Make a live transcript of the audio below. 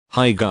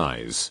Hi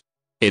guys.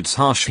 It's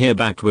Harsh here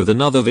back with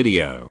another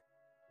video.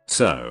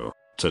 So,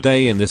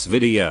 today in this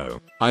video,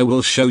 I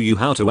will show you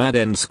how to add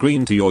end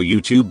screen to your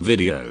YouTube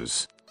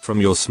videos from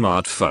your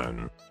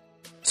smartphone.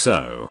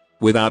 So,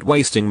 without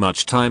wasting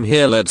much time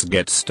here, let's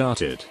get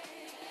started.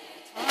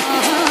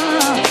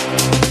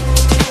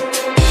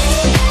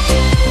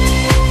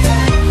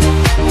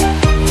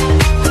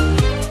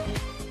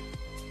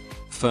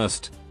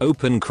 First,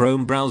 open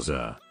Chrome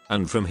browser,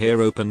 and from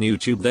here open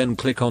YouTube, then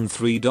click on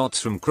three dots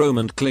from Chrome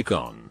and click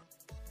on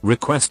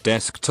Request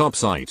Desktop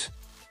Site.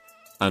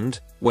 And,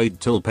 wait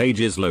till page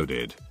is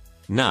loaded.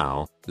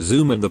 Now,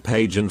 zoom in the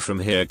page and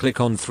from here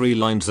click on three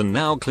lines and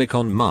now click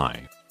on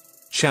My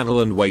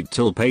Channel and wait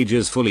till page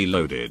is fully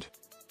loaded.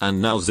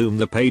 And now zoom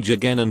the page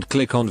again and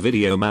click on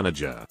Video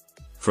Manager.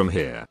 From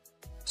here,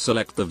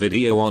 select the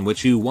video on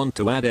which you want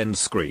to add end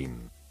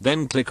screen,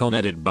 then click on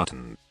Edit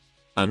button.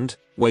 And,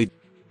 wait.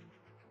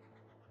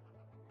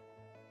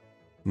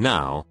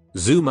 Now,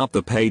 zoom up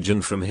the page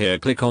and from here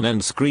click on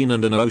End Screen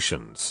and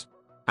Emotions.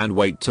 And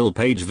wait till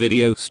page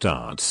video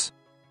starts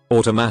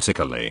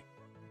automatically.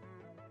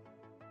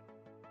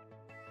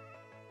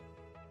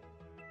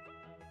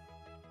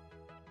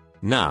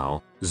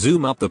 Now,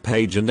 zoom up the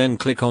page and then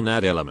click on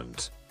Add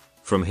Element.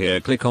 From here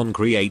click on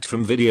Create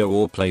from Video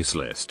or Place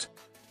List.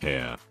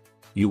 Here,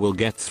 you will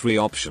get three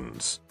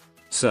options.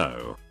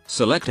 So,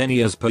 select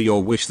any as per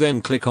your wish, then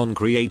click on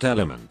Create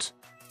Element.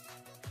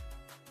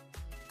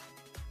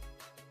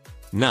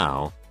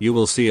 Now, you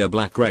will see a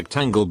black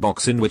rectangle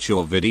box in which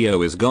your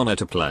video is gonna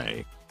to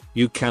play.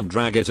 You can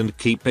drag it and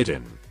keep it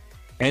in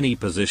any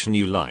position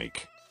you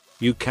like.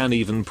 You can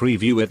even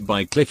preview it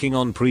by clicking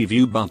on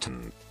Preview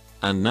button.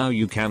 And now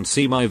you can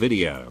see my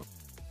video.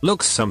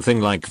 Looks something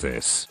like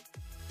this.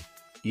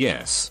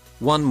 Yes,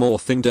 one more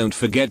thing, don't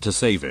forget to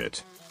save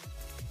it.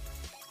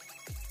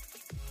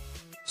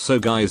 So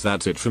guys,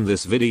 that's it from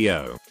this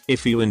video.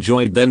 If you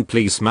enjoyed, then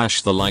please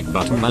smash the like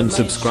button and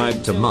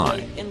subscribe to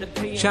my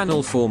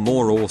channel for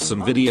more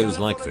awesome videos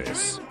like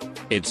this.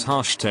 It's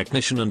Harsh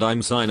Technician and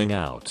I'm signing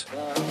out.